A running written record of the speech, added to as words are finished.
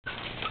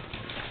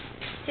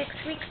6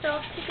 weeks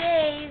old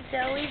today.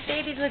 Zoey's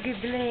baby. Look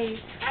at Blaze.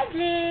 Hi,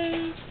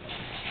 Blaze.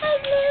 Hi,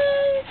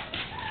 Blaze.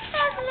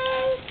 Hi,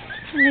 Blaze.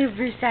 Hello,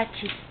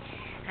 Versace.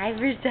 Hi,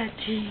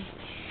 Versace.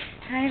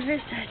 Hi,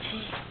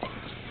 Versace.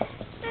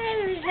 Hi,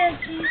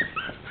 Versace.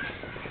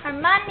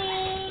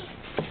 Armani.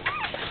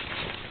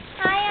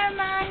 Hi,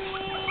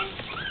 Armani.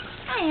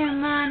 Hi,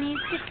 Armani.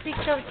 6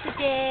 weeks old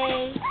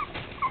today.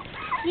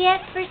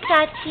 Yes,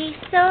 Versace.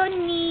 So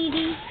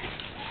needy.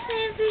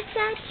 Hi,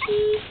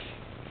 Versace.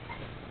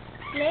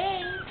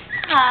 Blaze.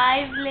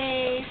 Hi,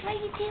 Blaze. What are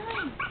you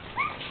doing?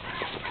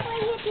 What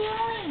are you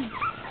doing?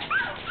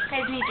 You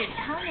guys need your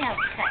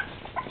toenails cut.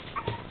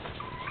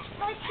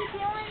 What you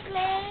doing,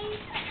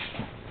 Blaze?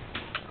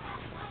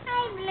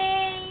 Hi,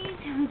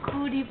 Blaze.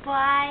 Cootie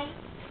pie.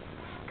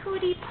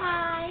 Cootie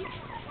pie.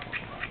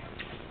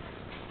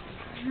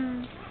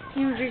 And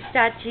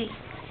Versace.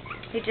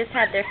 They just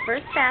had their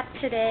first bath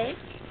today.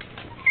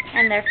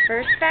 And their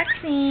first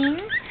vaccine.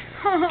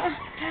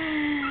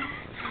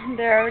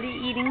 They're already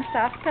eating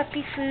soft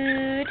puppy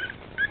food.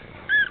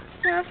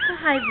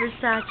 Hi,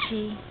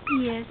 Versace.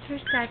 Yes,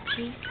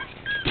 Versace.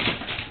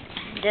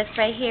 This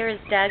right here is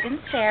Doug and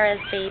Sarah's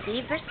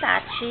baby,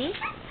 Versace.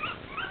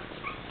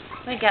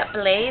 We got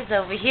Blaze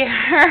over here,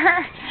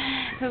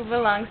 who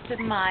belongs to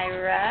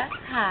Myra.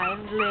 Hi,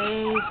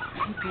 Blaze.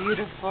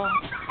 Beautiful.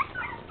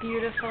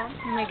 Beautiful.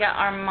 And we got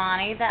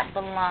Armani that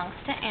belongs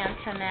to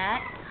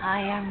Antoinette.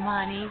 Hi,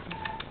 Armani.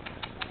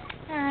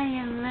 Hi,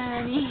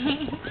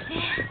 Armani.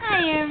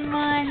 Hi,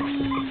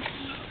 Armani.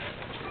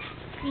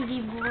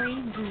 Pretty boy,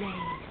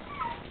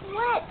 Blaze.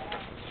 What?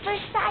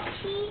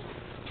 Versace?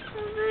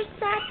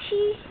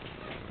 Versace?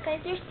 Guys,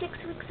 they're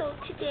 6 weeks old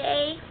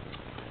today.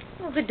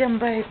 Look at them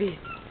babies.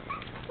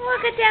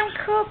 Look at them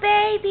cool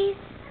babies.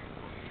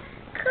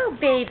 Cool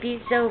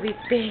babies, Zoey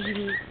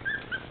babies.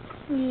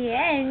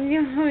 Yeah.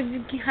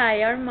 Hi,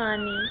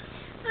 Armani.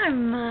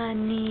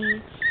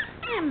 Armani.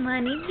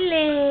 Armani,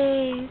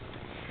 Blaze.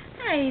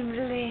 Hi,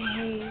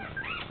 Blaze.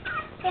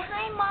 Say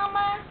hi,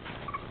 Mama.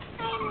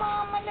 Hi,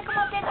 Mama. Look at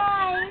my big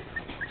eyes.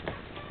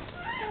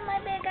 Look at my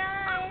big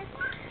eyes.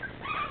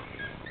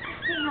 Let's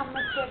see how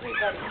much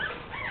everybody.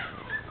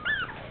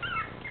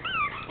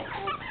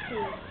 Let's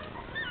see.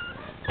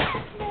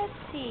 Let's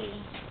see.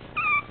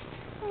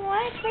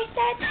 What,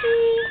 Versace?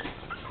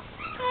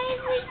 Hi,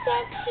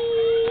 Versace.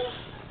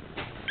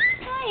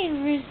 Hi,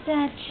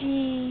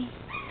 Versace.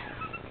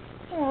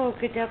 Look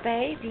at the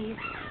babies.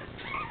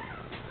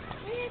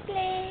 Hi,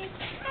 Blaze.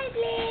 Hi,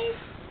 Blaze.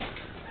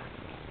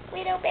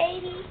 Little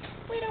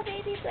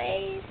baby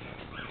Blaze.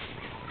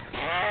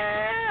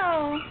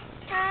 Ow.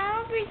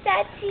 Ow,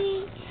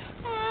 Versace.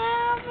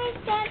 Ow,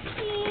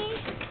 Versace.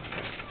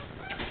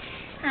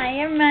 Hi,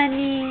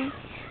 Armani.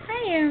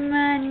 Hi,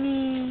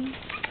 Armani.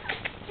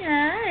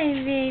 Hi,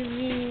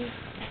 baby.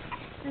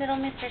 Little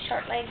Mr.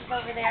 Short Legs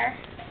over there.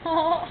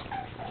 Oh.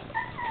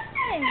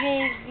 Hi,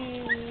 baby.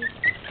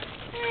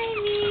 Hi,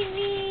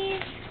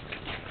 babies.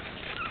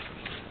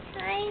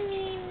 Hi,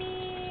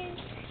 babies.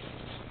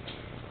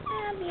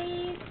 Hi,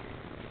 babies.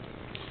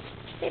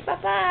 Say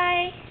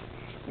bye-bye.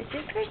 This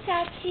is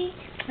Versace.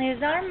 This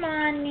is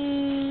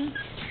Armani.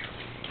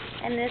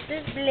 And this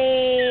is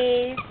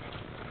Blaze.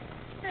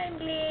 Hi,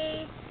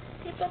 Blaze.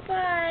 Say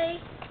bye-bye.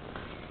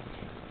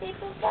 Say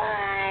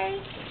bye-bye.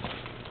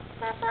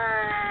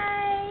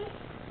 Bye-bye.